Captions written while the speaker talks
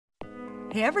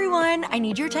Hey everyone, I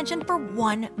need your attention for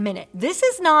 1 minute. This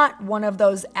is not one of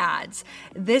those ads.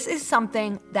 This is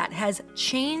something that has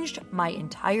changed my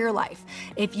entire life.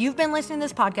 If you've been listening to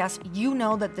this podcast, you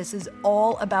know that this is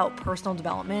all about personal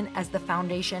development as the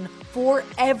foundation for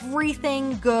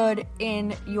everything good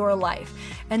in your life.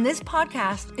 And this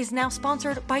podcast is now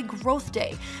sponsored by Growth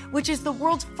Day, which is the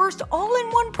world's first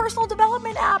all-in-one personal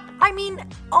development app. I mean,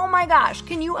 oh my gosh,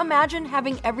 can you imagine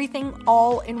having everything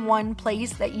all in one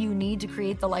place that you need to create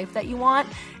the life that you want?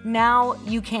 Now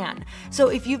you can. So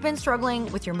if you've been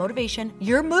struggling with your motivation,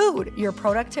 your mood, your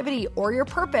productivity, or your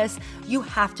purpose, you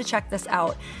have to check this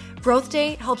out. Growth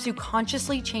Day helps you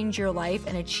consciously change your life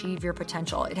and achieve your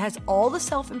potential. It has all the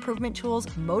self-improvement tools,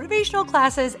 motivational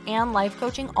classes, and life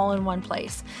coaching all in one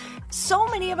place. So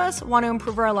many of us want to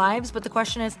improve our lives, but the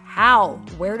question is how?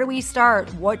 Where do we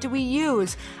start? What do we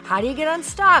use? How do you get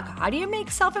unstuck? How do you make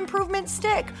self-improvement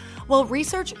stick? Well,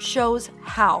 research shows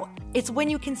how. It's when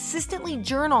you consistently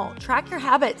journal, track your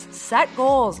habits, set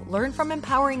goals, learn from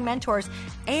empowering mentors,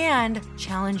 and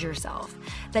challenge yourself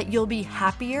that you'll be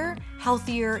happier,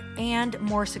 healthier, and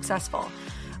more successful.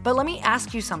 But let me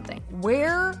ask you something.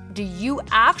 Where do you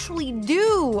actually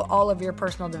do all of your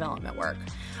personal development work?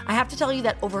 I have to tell you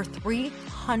that over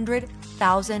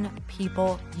 300,000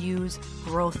 people use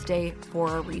Growth Day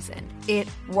for a reason. It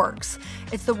works.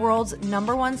 It's the world's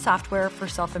 #1 software for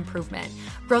self-improvement.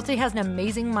 Growth Day has an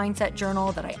amazing mindset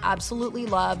journal that I absolutely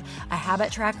love, a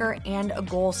habit tracker, and a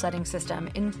goal-setting system.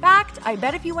 In fact, I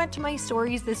bet if you went to my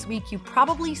stories this week, you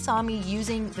probably saw me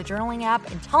using the journaling app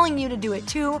and telling you to do it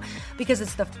too, because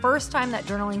it's the first time that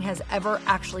journaling has ever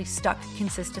actually stuck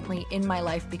consistently in my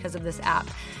life because of this app.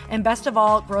 And best of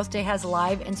all, Growth Day has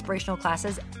live inspirational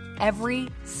classes every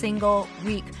single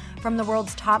week from the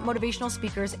world's top motivational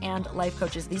speakers and life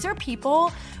coaches. These are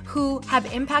people who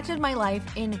have impacted my life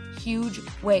in huge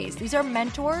ways. These are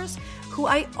mentors who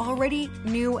I already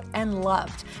knew and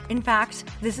loved. In fact,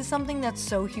 this is something that's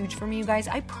so huge for me, you guys.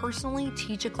 I personally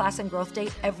teach a class in Growth Day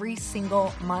every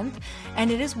single month,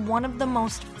 and it is one of the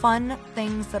most fun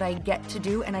things that I get to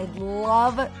do, and I'd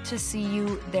love to see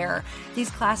you there.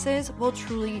 These classes will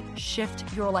truly shift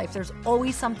your life. There's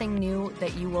always something new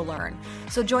that you will learn.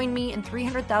 So join me and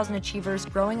 300,000 achievers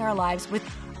growing our lives with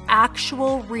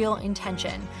actual real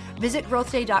intention. Visit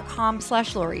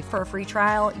growthday.com/Lori for a free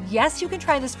trial. Yes, you can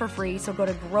try this for free. So go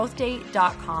to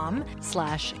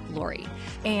growthday.com/Lori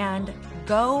and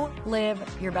go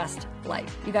live your best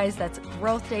life. You guys, that's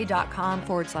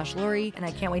growthday.com/Lori. And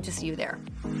I can't wait to see you there.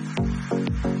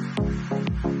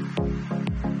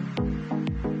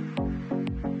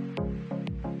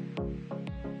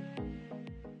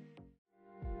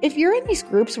 If you're in these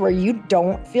groups where you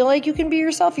don't feel like you can be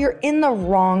yourself, you're in the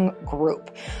wrong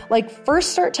group. Like,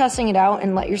 first start testing it out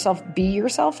and let yourself be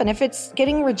yourself. And if it's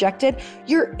getting rejected,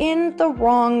 you're in the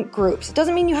wrong groups. It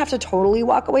doesn't mean you have to totally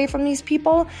walk away from these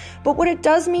people, but what it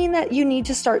does mean that you need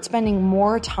to start spending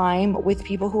more time with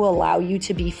people who allow you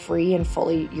to be free and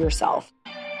fully yourself.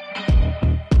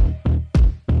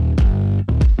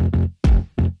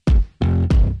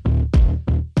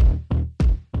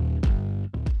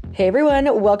 Hey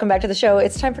everyone, welcome back to the show.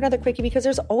 It's time for another quickie because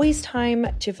there's always time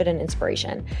to fit in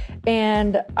inspiration.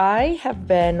 And I have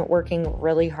been working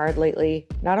really hard lately,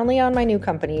 not only on my new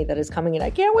company that is coming in, I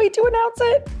can't wait to announce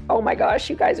it. Oh my gosh,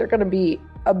 you guys are going to be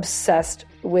obsessed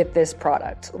with this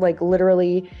product. Like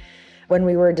literally, when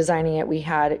we were designing it, we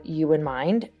had you in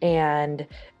mind. And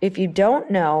if you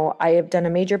don't know, I have done a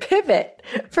major pivot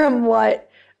from what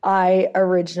I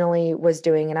originally was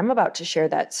doing. And I'm about to share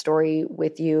that story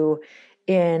with you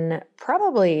in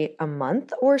probably a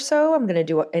month or so. I'm going to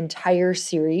do an entire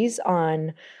series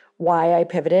on why I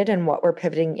pivoted and what we're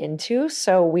pivoting into.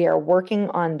 So we are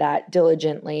working on that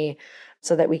diligently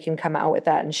so that we can come out with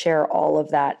that and share all of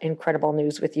that incredible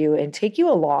news with you and take you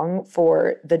along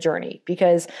for the journey,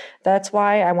 because that's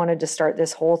why I wanted to start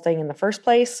this whole thing in the first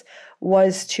place,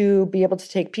 was to be able to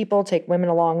take women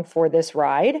along for this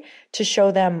ride, to show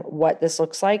them what this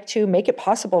looks like, to make it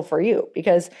possible for you.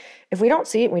 Because if we don't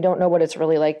see it, we don't know what it's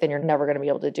really like, then you're never going to be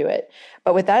able to do it.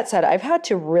 But with that said, I've had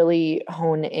to really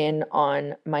hone in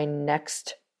on my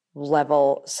next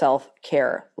level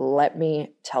self-care, let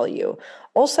me tell you.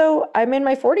 Also, I'm in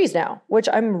my 40s now, which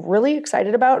I'm really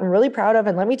excited about and really proud of.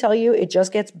 And let me tell you, it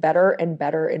just gets better and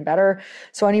better and better.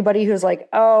 So anybody who's like,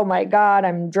 oh my God,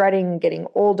 I'm dreading getting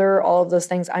older, all of those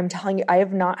things, I'm telling you, I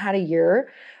have not had a year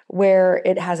where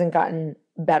it hasn't gotten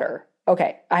better.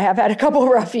 Okay, I have had a couple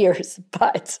rough years,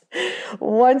 but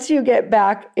once you get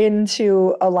back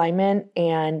into alignment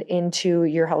and into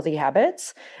your healthy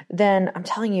habits, then I'm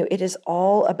telling you, it is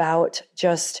all about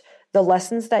just the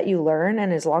lessons that you learn,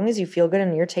 and as long as you feel good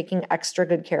and you're taking extra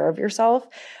good care of yourself,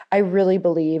 I really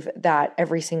believe that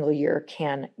every single year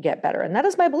can get better. And that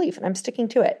is my belief, and I'm sticking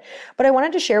to it. But I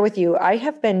wanted to share with you, I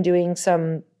have been doing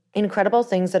some incredible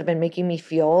things that have been making me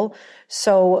feel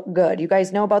so good. You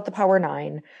guys know about the Power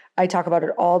 9. I talk about it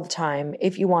all the time.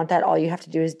 If you want that, all you have to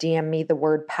do is DM me the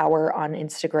word power on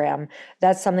Instagram.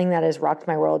 That's something that has rocked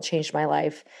my world, changed my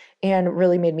life, and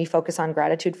really made me focus on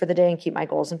gratitude for the day and keep my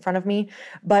goals in front of me.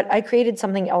 But I created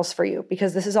something else for you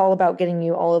because this is all about getting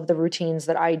you all of the routines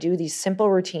that I do, these simple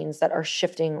routines that are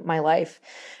shifting my life.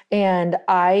 And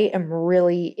I am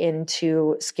really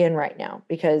into skin right now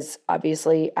because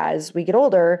obviously as we get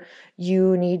older,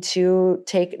 you need to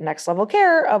take next level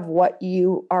care of what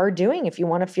you are doing. If you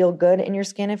want to feel good in your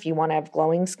skin, if you want to have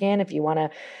glowing skin, if you want to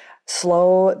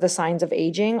slow the signs of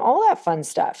aging, all that fun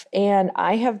stuff. And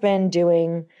I have been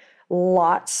doing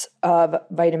lots of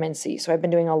vitamin C. So I've been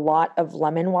doing a lot of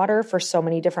lemon water for so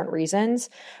many different reasons.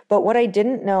 But what I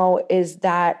didn't know is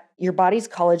that your body's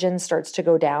collagen starts to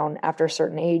go down after a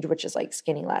certain age, which is like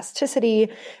skin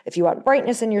elasticity, if you want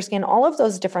brightness in your skin, all of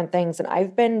those different things. And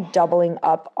I've been doubling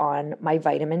up on my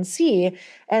vitamin C.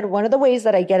 And one of the ways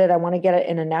that I get it, I want to get it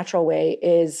in a natural way,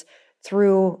 is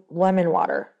through lemon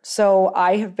water. So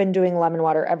I have been doing lemon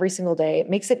water every single day. It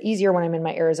makes it easier when I'm in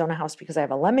my Arizona house because I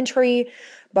have a lemon tree.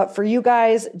 But for you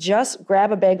guys, just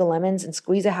grab a bag of lemons and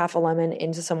squeeze a half a lemon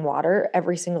into some water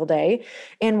every single day.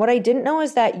 And what I didn't know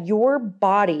is that your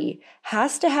body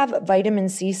has to have vitamin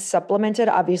C supplemented.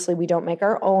 Obviously, we don't make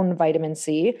our own vitamin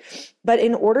C, but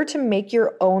in order to make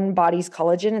your own body's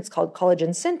collagen, it's called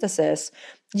collagen synthesis,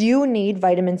 you need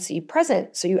vitamin C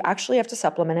present. So you actually have to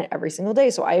supplement it every single day.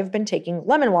 So I have been taking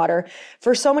lemon water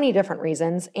for so many different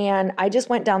reasons. And I just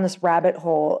went down this rabbit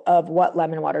hole of what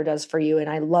lemon water does for you. And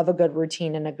I love a good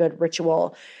routine and a good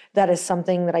ritual. That is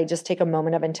something that I just take a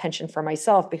moment of intention for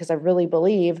myself because I really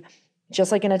believe,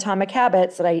 just like in Atomic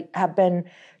Habits that I have been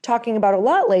talking about a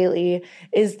lot lately,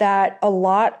 is that a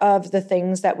lot of the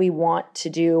things that we want to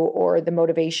do or the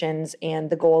motivations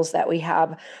and the goals that we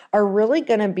have are really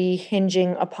going to be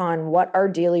hinging upon what our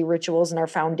daily rituals and our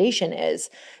foundation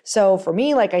is. So for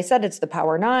me, like I said, it's the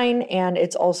Power 9 and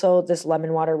it's also this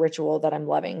lemon water ritual that I'm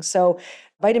loving. So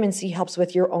vitamin C helps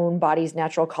with your own body's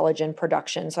natural collagen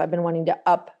production. So I've been wanting to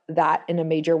up that in a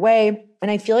major way.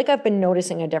 And I feel like I've been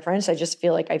noticing a difference. I just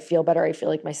feel like I feel better. I feel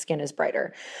like my skin is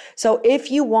brighter. So if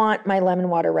you want my lemon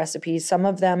water recipes, some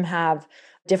of them have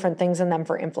different things in them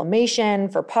for inflammation,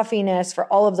 for puffiness, for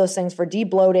all of those things, for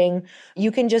debloating.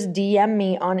 You can just DM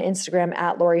me on Instagram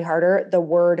at Lori Harder, the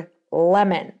word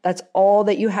lemon. That's all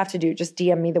that you have to do. Just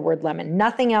DM me the word lemon.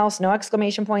 Nothing else, no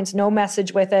exclamation points, no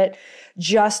message with it,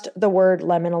 just the word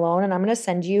lemon alone. And I'm going to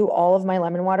send you all of my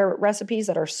lemon water recipes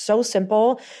that are so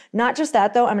simple. Not just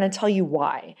that though, I'm going to tell you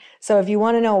why. So if you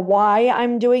want to know why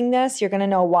I'm doing this, you're going to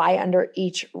know why under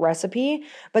each recipe.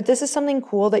 But this is something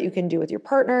cool that you can do with your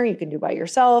partner, you can do by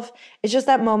yourself. It's just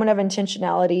that moment of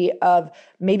intentionality of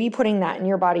maybe putting that in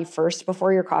your body first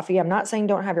before your coffee. I'm not saying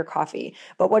don't have your coffee,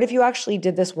 but what if you actually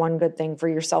did this one good thing for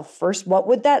yourself first? What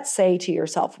would that say to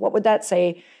yourself? What would that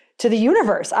say to the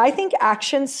universe? I think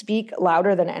actions speak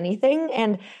louder than anything,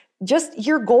 and just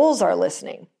your goals are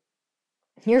listening.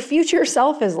 Your future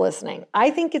self is listening. I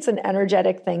think it's an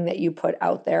energetic thing that you put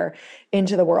out there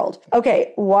into the world.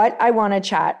 Okay, what I want to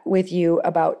chat with you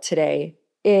about today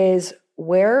is,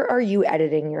 where are you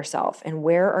editing yourself and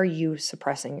where are you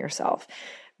suppressing yourself?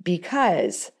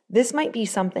 Because this might be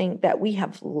something that we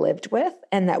have lived with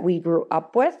and that we grew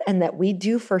up with and that we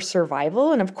do for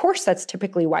survival. And of course, that's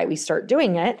typically why we start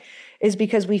doing it, is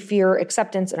because we fear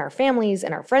acceptance in our families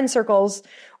and our friend circles,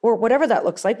 or whatever that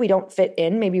looks like. We don't fit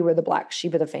in. Maybe we're the black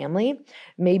sheep of the family.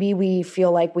 Maybe we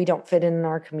feel like we don't fit in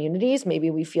our communities.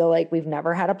 Maybe we feel like we've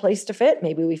never had a place to fit.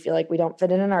 Maybe we feel like we don't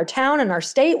fit in our town, in our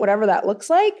state, whatever that looks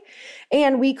like.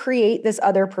 And we create this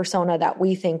other persona that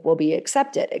we think will be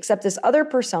accepted, except this other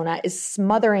persona is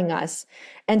smothering us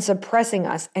and suppressing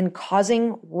us and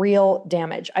causing real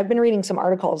damage. I've been reading some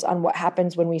articles on what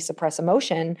happens when we suppress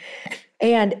emotion,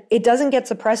 and it doesn't get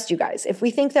suppressed, you guys. If we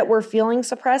think that we're feeling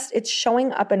suppressed, it's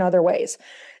showing up in other ways.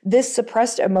 This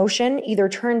suppressed emotion either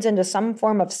turns into some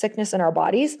form of sickness in our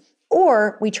bodies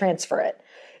or we transfer it.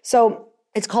 So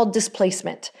it's called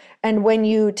displacement. And when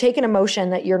you take an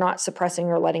emotion that you're not suppressing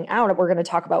or letting out, we're going to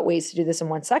talk about ways to do this in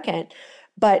 1 second,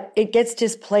 but it gets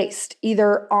displaced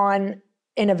either on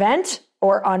an event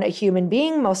or on a human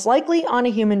being, most likely on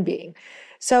a human being.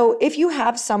 So if you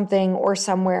have something or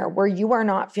somewhere where you are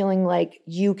not feeling like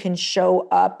you can show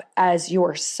up as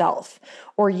yourself,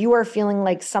 or you are feeling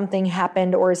like something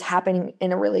happened or is happening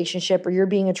in a relationship, or you're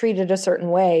being treated a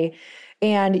certain way,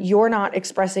 and you're not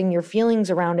expressing your feelings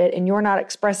around it and you're not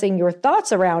expressing your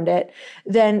thoughts around it,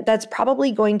 then that's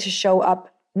probably going to show up.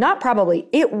 Not probably,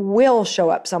 it will show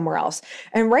up somewhere else.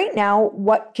 And right now,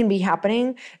 what can be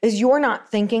happening is you're not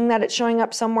thinking that it's showing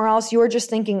up somewhere else. You're just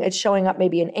thinking it's showing up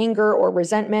maybe in anger or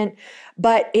resentment,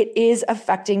 but it is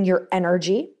affecting your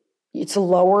energy. It's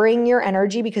lowering your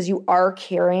energy because you are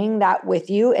carrying that with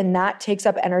you, and that takes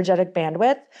up energetic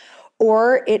bandwidth.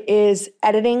 Or it is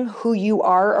editing who you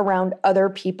are around other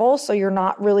people. So you're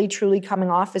not really truly coming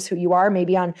off as who you are,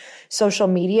 maybe on social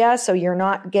media. So you're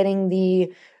not getting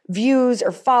the views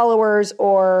or followers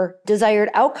or desired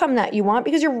outcome that you want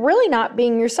because you're really not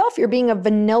being yourself. You're being a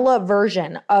vanilla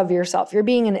version of yourself. You're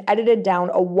being an edited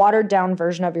down, a watered down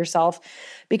version of yourself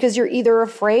because you're either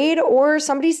afraid or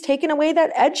somebody's taken away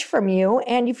that edge from you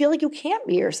and you feel like you can't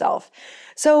be yourself.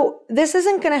 So this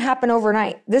isn't going to happen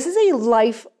overnight. This is a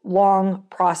lifelong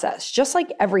process, just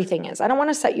like everything is. I don't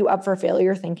want to set you up for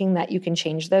failure thinking that you can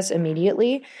change this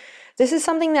immediately. This is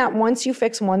something that once you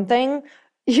fix one thing,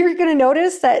 you're going to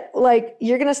notice that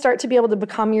you're going to start to be able to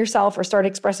become yourself or start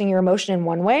expressing your emotion in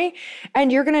one way.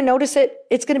 And you're going to notice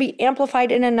it's going to be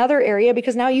amplified in another area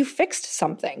because now you fixed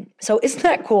something. So isn't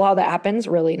that cool how that happens?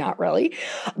 Really, not really.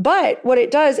 But what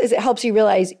it does is it helps you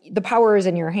realize the power is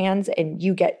in your hands and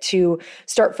you get to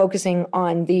start focusing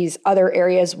on these other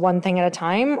areas one thing at a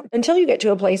time until you get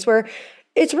to a place where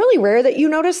it's really rare that you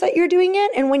notice that you're doing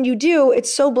it. And when you do,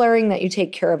 it's so blaring that you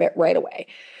take care of it right away.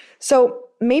 So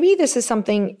maybe this is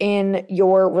something in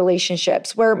your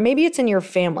relationships where maybe it's in your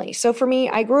family. So for me,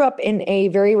 I grew up in a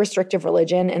very restrictive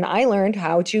religion and I learned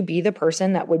how to be the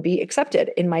person that would be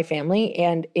accepted in my family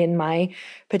and in my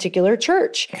particular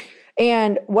church.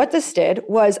 And what this did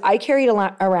was I carried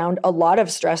around a lot of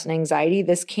stress and anxiety.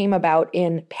 This came about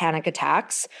in panic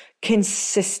attacks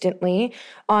consistently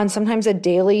on sometimes a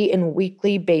daily and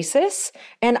weekly basis.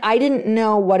 And I didn't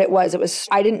know what it was.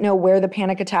 I didn't know where the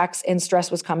panic attacks and stress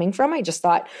was coming from. I just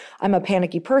thought I'm a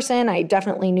panicky person. I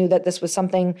definitely knew that this was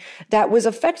something that was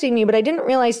affecting me, but I didn't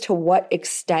realize to what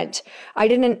extent. I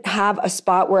didn't have a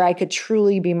spot where I could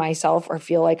truly be myself or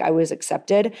feel like I was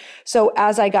accepted. So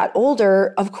as I got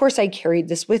older, of course, I carried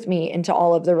this with me into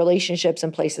all of the relationships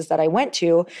and places that I went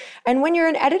to. And when you're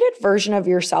an edited version of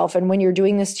yourself and when you're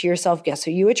doing this to yourself, guess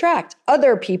who you attract?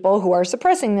 Other people who are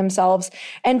suppressing themselves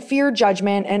and fear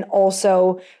judgment and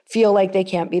also feel like they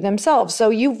can't be themselves. So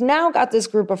you've now got this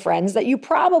group of friends that you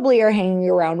probably are hanging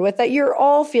around with that you're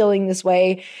all feeling this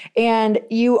way. And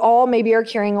you all maybe are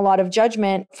carrying a lot of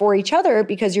judgment for each other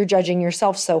because you're judging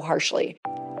yourself so harshly.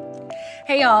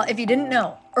 Hey y'all, if you didn't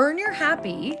know, Earn Your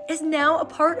Happy is now a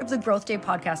part of the Growth Day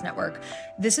Podcast Network.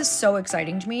 This is so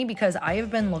exciting to me because I have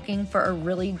been looking for a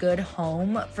really good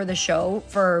home for the show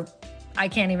for I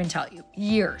can't even tell you,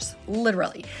 years,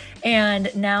 literally.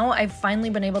 And now I've finally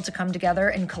been able to come together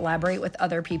and collaborate with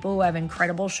other people who have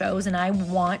incredible shows, and I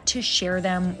want to share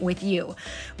them with you.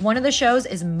 One of the shows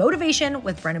is Motivation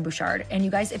with Brendon Burchard. And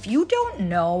you guys, if you don't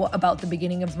know about the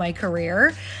beginning of my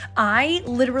career, I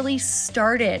literally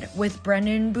started with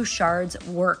Brendon Burchard's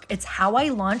work. It's how I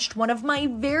launched one of my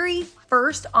very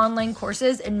first online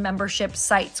courses and membership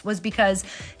sites was because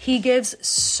he gives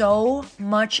so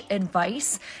much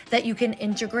advice that you can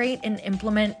integrate and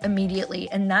implement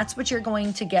immediately. And that's what you're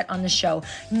going to get on the show.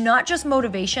 Not just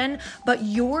motivation, but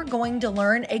you're going to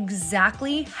learn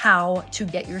exactly how to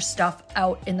get your stuff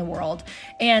out in the world.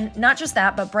 And not just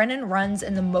that, but Brendon runs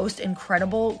in the most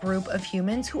incredible group of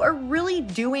humans who are really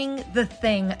doing the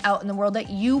thing out in the world that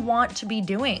you want to be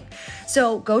doing.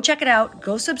 So go check it out.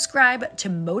 Go subscribe to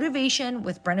Motivation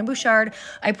with Brendon Burchard.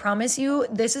 I promise you,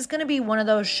 this is going to be one of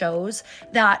those shows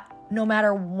that no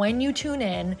matter when you tune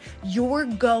in, you're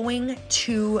going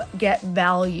to get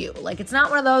value. Like, it's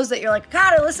not one of those that you're like,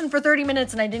 God, I listened for 30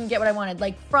 minutes and I didn't get what I wanted.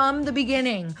 Like, from the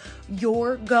beginning,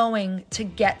 you're going to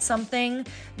get something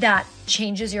that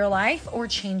changes your life or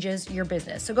changes your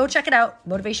business. So go check it out.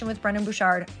 Motivation with Brendon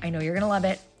Burchard. I know you're going to love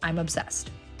it. I'm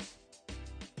obsessed.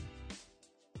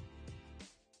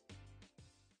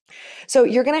 So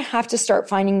you're going to have to start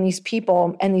finding these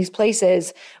people and these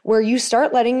places where you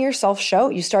start letting yourself show.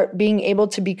 You start being able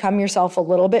to become yourself a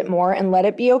little bit more and let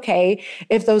it be okay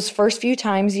if those first few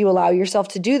times you allow yourself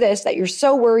to do this, that you're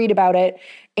so worried about it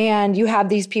and you have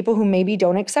these people who maybe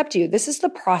don't accept you. This is the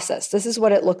process. This is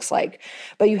what it looks like.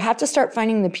 But you have to start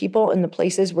finding the people and the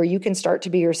places where you can start to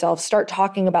be yourself, start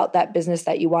talking about that business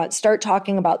that you want, start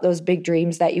talking about those big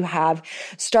dreams that you have,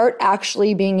 start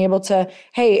actually being able to,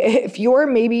 hey, if you're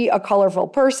maybe a colorful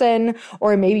person,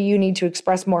 or maybe you need to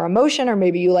express more emotion, or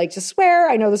maybe you like to swear.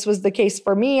 I know this was the case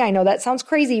for me. I know that sounds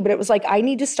crazy, but it was like, I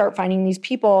need to start finding these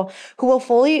people who will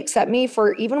fully accept me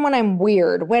for even when I'm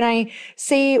weird, when I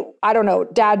say, I don't know,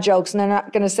 dad jokes, and they're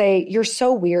not going to say, you're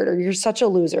so weird, or you're such a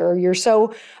loser, or you're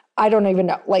so, I don't even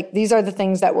know. Like, these are the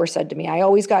things that were said to me. I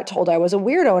always got told I was a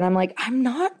weirdo, and I'm like, I'm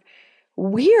not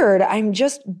weird. I'm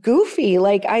just goofy.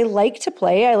 Like, I like to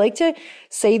play. I like to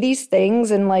say these things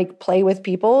and like play with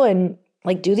people and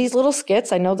like do these little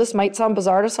skits. I know this might sound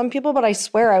bizarre to some people, but I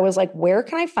swear I was like, where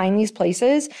can I find these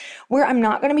places where I'm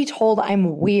not going to be told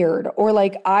I'm weird or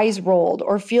like eyes rolled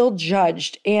or feel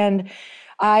judged? And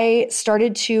I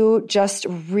started to just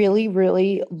really,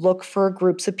 really look for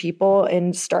groups of people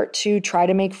and start to try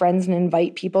to make friends and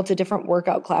invite people to different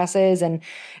workout classes and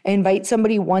invite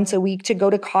somebody once a week to go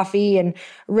to coffee and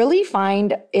really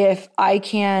find if I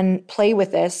can play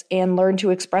with this and learn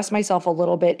to express myself a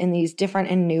little bit in these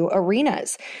different and new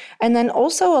arenas. And then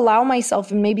also allow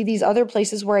myself in maybe these other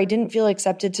places where I didn't feel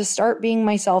accepted to start being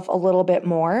myself a little bit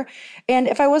more. And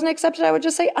if I wasn't accepted, I would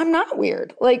just say, I'm not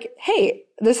weird. Like, hey,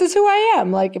 this is who I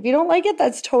am. Like, if you don't like it,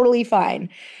 that's totally fine.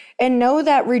 And know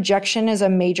that rejection is a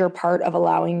major part of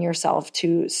allowing yourself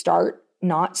to start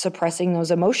not suppressing those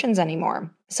emotions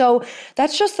anymore. So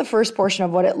that's just the first portion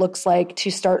of what it looks like to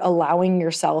start allowing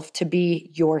yourself to be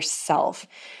yourself.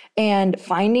 And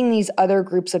finding these other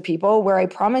groups of people where I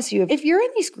promise you, if you're in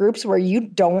these groups where you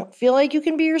don't feel like you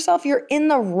can be yourself, you're in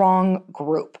the wrong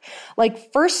group.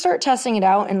 Like, first start testing it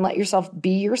out and let yourself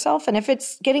be yourself. And if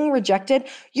it's getting rejected,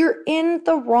 you're in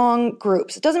the wrong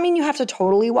groups. It doesn't mean you have to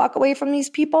totally walk away from these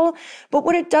people, but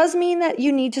what it does mean that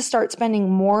you need to start spending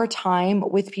more time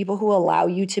with people who allow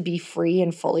you to be free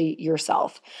and fully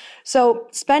yourself. So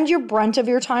spend your brunt of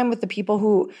your time with the people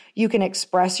who you can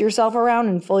express yourself around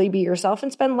and fully be yourself,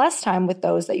 and spend less time with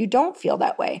those that you don't feel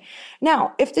that way.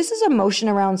 Now, if this is emotion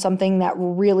around something that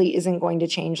really isn't going to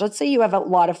change, let's say you have a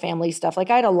lot of family stuff. Like,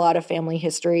 I had a lot of family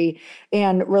history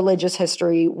and religious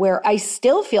history where I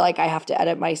still feel like I have to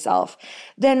edit myself.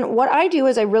 Then what I do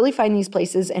is I really find these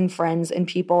places and friends and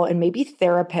people and maybe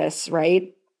therapists,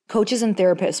 right? Coaches and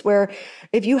therapists, where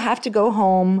if you have to go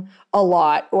home a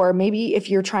lot, or maybe if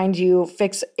you're trying to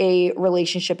fix a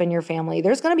relationship in your family,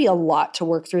 there's going to be a lot to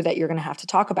work through that you're going to have to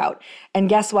talk about. And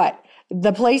guess what?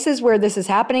 The places where this is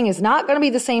happening is not going to be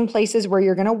the same places where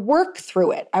you're going to work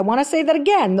through it. I want to say that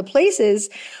again. The places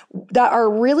that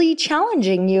are really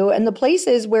challenging you and the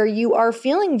places where you are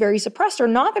feeling very suppressed are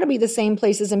not going to be the same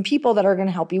places and people that are going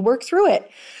to help you work through it.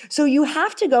 So you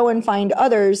have to go and find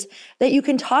others that you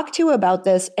can talk to about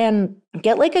this and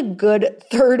get like a good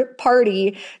third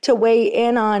party to weigh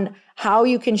in on how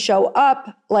you can show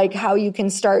up, like how you can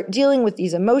start dealing with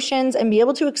these emotions and be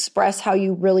able to express how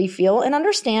you really feel, and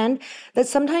understand that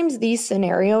sometimes these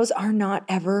scenarios are not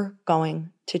ever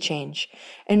going to change,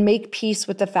 and make peace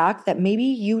with the fact that maybe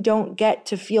you don't get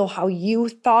to feel how you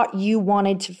thought you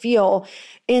wanted to feel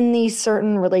in these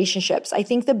certain relationships. I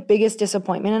think the biggest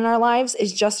disappointment in our lives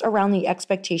is just around the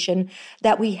expectation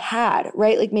that we had,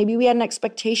 right? Like, maybe we had an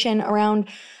expectation around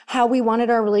how we wanted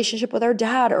our relationship with our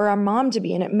dad or our mom to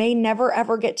be, and it may never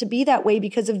ever get to be that way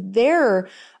because of their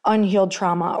unhealed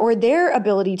trauma or their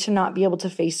ability to not be able to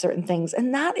face certain things.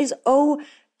 And that is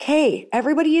okay.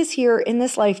 Everybody is here in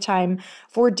this lifetime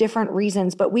for different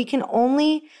reasons, but we can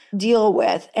only deal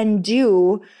with and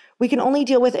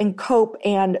cope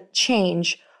and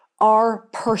change our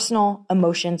personal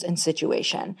emotions and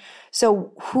situation.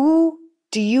 So who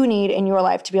do you need in your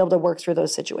life to be able to work through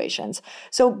those situations?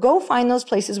 So go find those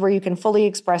places where you can fully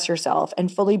express yourself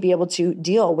and fully be able to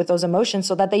deal with those emotions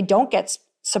so that they don't get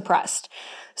suppressed,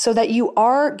 so that you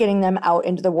are getting them out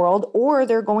into the world, or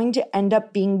they're going to end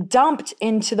up being dumped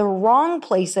into the wrong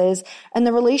places and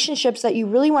the relationships that you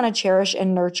really want to cherish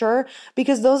and nurture,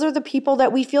 because those are the people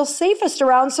that we feel safest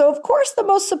around. So of course, the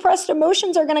most suppressed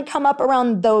emotions are going to come up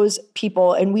around those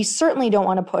people. And we certainly don't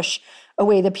want to push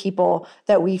away the people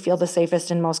that we feel the safest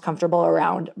and most comfortable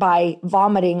around by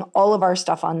vomiting all of our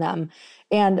stuff on them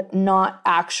and not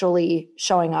actually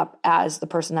showing up as the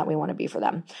person that we want to be for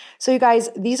them. So you guys,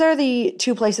 these are the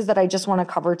two places that I just want to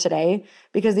cover today,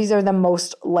 because these are the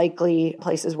most likely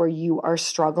places where you are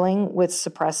struggling with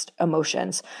suppressed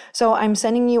emotions. So I'm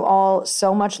sending you all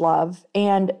so much love,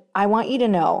 and I want you to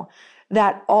know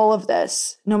that all of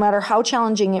this, no matter how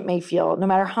challenging it may feel, no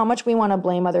matter how much we want to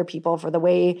blame other people for the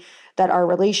way that our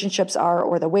relationships are,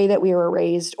 or the way that we were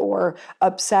raised, or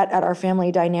upset at our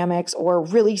family dynamics, or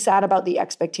really sad about the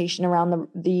expectation around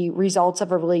the results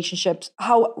of a relationships,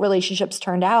 how relationships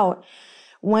turned out,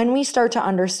 when we start to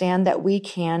understand that we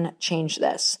can change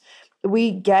this,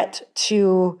 we get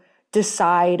to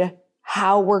decide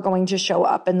how we're going to show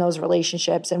up in those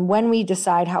relationships. And when we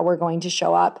decide how we're going to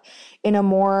show up in a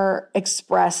more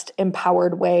expressed,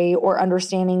 empowered way, or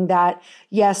understanding that,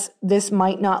 yes, this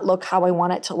might not look how I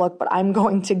want it to look, but I'm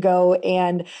going to go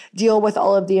and deal with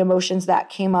all of the emotions that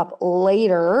came up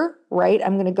later, right?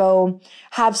 I'm going to go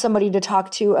have somebody to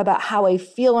talk to about how I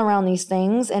feel around these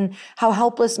things and how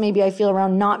helpless maybe I feel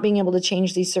around not being able to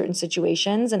change these certain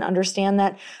situations, and understand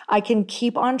that I can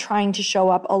keep on trying to show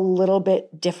up a little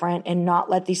bit different and not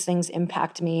let these things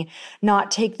impact me, not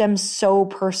take them so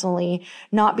personally,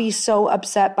 not be so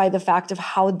upset by the fact of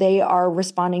how they are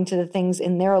responding to the things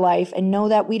in their life, and know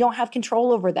that we don't have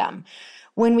control over them.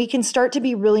 When we can start to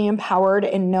be really empowered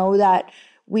and know that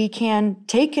we can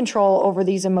take control over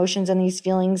these emotions and these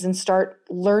feelings, and start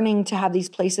learning to have these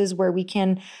places where we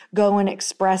can go and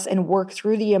express and work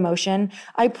through the emotion,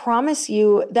 I promise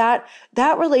you that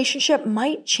that relationship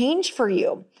might change for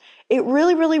you. It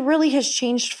really, really, really has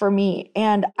changed for me.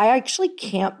 And I actually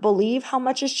can't believe how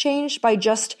much has changed by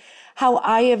just how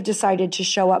I have decided to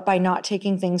show up by not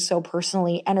taking things so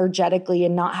personally, energetically,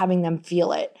 and not having them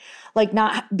feel it. Like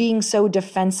not being so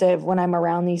defensive when I'm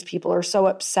around these people, or so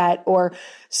upset or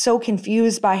so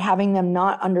confused by having them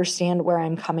not understand where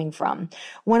I'm coming from.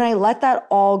 When I let that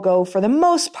all go, for the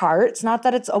most part, it's not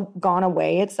that it's gone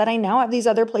away. It's that I now have these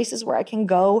other places where I can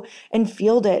go and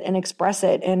field it and express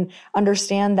it and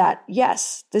understand that,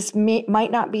 yes, this might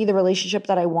not be the relationship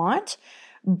that I want,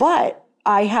 but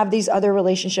I have these other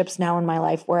relationships now in my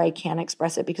life where I can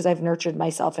express it because I've nurtured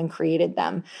myself and created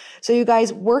them. So you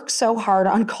guys, work so hard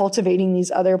on cultivating these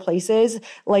other places.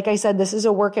 Like I said, this is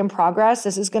a work in progress.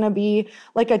 This is going to be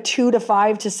like a 2 to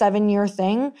 5 to 7 year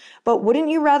thing. But wouldn't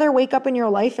you rather wake up in your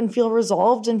life and feel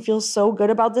resolved and feel so good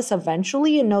about this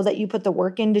eventually, and know that you put the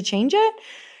work in to change it?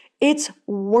 It's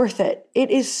worth it.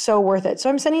 It is so worth it. So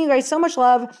I'm sending you guys so much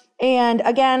love. And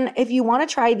again, if you want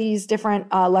to try these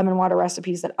different lemon water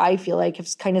recipes that I feel like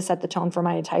have kind of set the tone for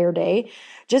my entire day,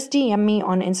 just DM me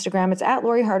on Instagram. It's at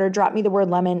Lori Harder. Drop me the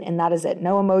word lemon, and that is it.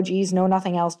 No emojis, no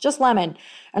nothing else, just lemon.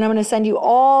 And I'm going to send you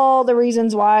all the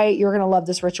reasons why you're going to love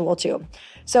this ritual too.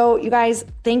 So you guys,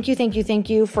 thank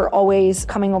you for always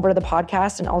coming over to the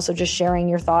podcast, and also just sharing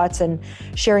your thoughts and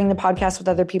sharing the podcast with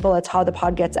other people. That's how the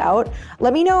pod gets out.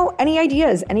 Let me know any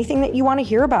ideas, anything that you want to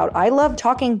hear about. I love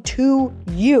talking to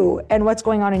you and what's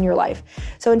going on in your life.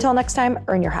 So until next time,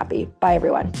 earn your happy. Bye,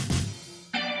 everyone.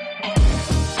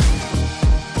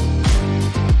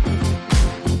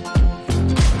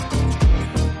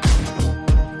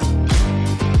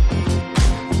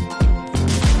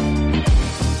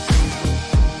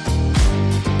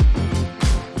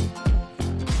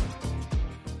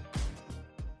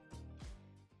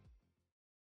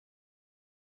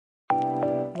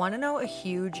 Want to know a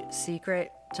huge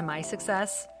secret to my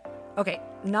success? Okay,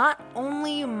 not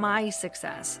only my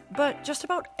success, but just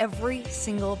about every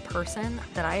single person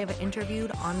that I have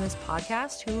interviewed on this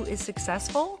podcast who is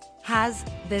successful has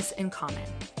this in common.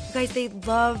 You guys, they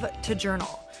love to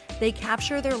journal. They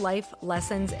capture their life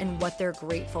lessons and what they're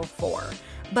grateful for.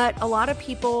 But a lot of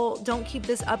people don't keep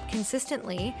this up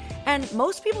consistently. And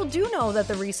most people do know that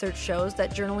the research shows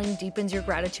that journaling deepens your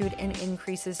gratitude and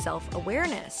increases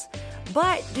self-awareness.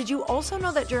 But did you also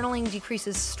know that journaling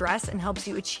decreases stress and helps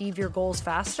you achieve your goals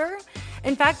faster?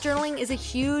 In fact, journaling is a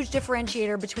huge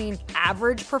differentiator between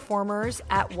average performers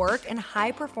at work and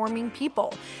high-performing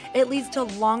people. It leads to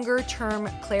longer-term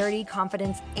clarity,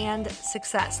 confidence, and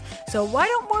success. So why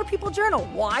don't more people journal?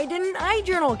 Why didn't I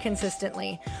journal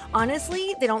consistently?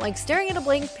 Honestly, they don't like staring at a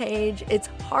blank page. It's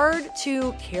hard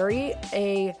to carry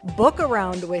a book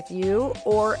around with you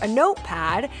or a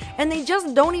notepad, and they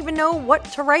just don't even know what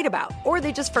to write about, or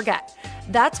they just forget.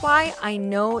 That's why I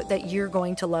know that you're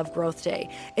going to love Growth Day.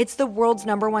 It's the world's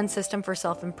 #1 system for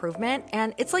self-improvement,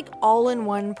 and it's like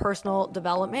all-in-one personal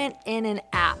development in an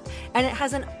app. And it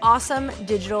has an awesome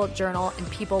digital journal, and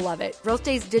people love it. Growth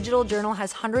Day's digital journal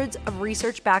has hundreds of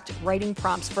research-backed writing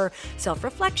prompts for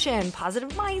self-reflection, positive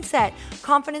mindset,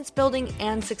 confidence building,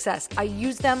 and success. I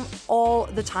use them all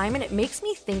the time, and it makes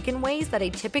me think in ways that I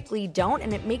typically don't,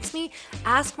 and it makes me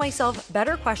ask myself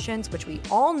better questions, which we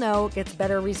all know gets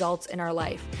better results in our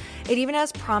life. It even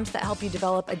has prompts that help you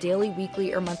develop a daily,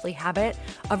 weekly, or monthly habit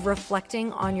of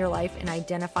reflecting on your life and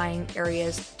identifying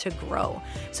areas to grow.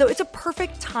 So it's a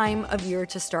perfect time of year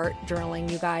to start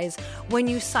journaling, you guys. When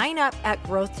you sign up at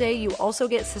Growth Day, you also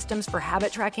get systems for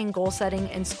habit tracking, goal setting,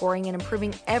 and scoring, and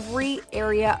improving every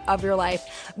area of your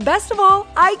life. Best of all,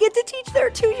 I get to teach there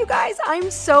too, you guys.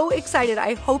 I'm so excited.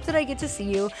 I hope that I get to see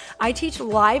you. I teach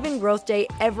live in Growth Day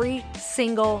every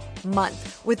single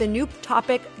month with a new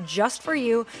topic just for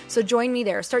you. So join me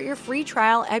there. Start your free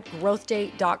trial at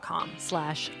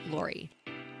growthday.com/Lori.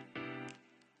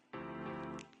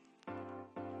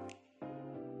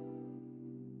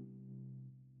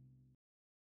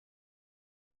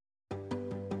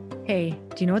 Hey,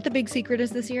 do you know what the big secret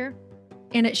is this year?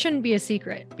 And it shouldn't be a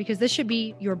secret because this should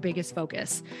be your biggest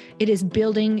focus. It is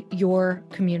building your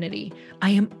community. I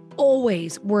am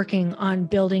always working on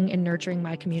building and nurturing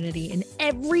my community, and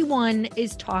everyone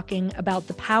is talking about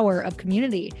the power of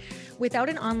community. Without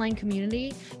an online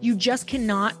community, you just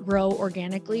cannot grow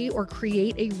organically or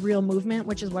create a real movement,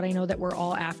 which is what I know that we're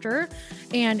all after.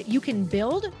 And you can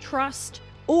build trust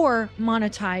or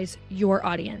monetize your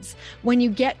audience. When you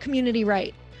get community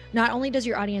right, not only does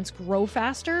your audience grow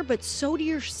faster, but so do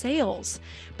your sales.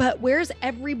 But where's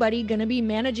everybody going to be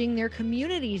managing their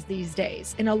communities these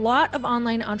days? And a lot of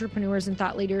online entrepreneurs and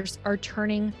thought leaders are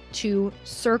turning to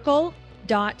Circle.so.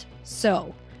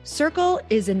 Circle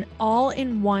is an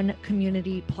all-in-one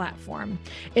community platform.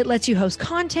 It lets you host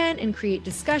content and create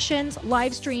discussions,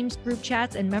 live streams, group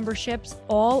chats, and memberships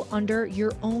all under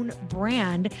your own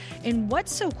brand. And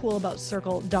what's so cool about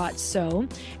Circle.so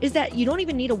is that you don't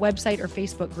even need a website or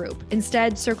Facebook group.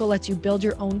 Instead, Circle lets you build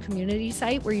your own community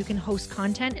site where you can host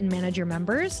content and manage your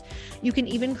members. You can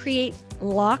even create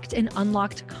locked and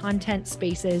unlocked content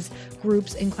spaces,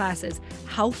 groups, and classes.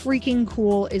 How freaking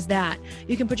cool is that?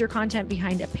 You can put your content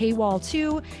behind a paywall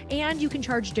too, and you can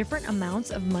charge different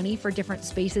amounts of money for different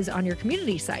spaces on your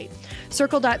community site.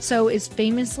 Circle.so is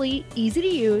famously easy to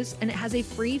use, and it has a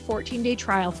free 14-day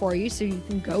trial for you, so you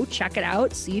can go check it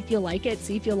out, see if you like it,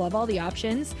 see if you love all the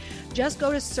options. Just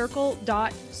go to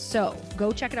Circle.so.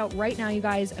 Go check it out right now, you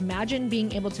guys. Imagine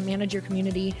being able to manage your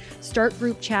community, start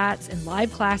group chats and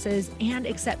live classes, and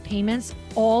accept payments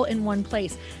all in one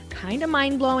place. Kind of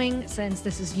mind-blowing since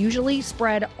this is usually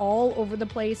spread all over the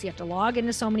place. You have to log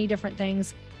into so many different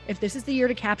things. If this is the year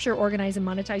to capture, organize, and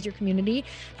monetize your community,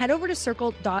 head over to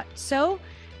Circle.so.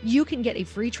 You can get a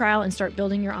free trial and start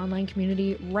building your online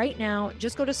community right now.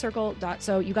 Just go to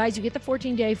Circle.so. You guys, you get the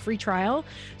 14-day free trial.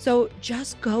 So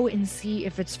just go and see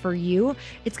if it's for you.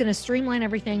 It's going to streamline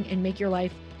everything and make your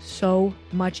life so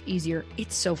much easier.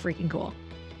 It's so freaking cool.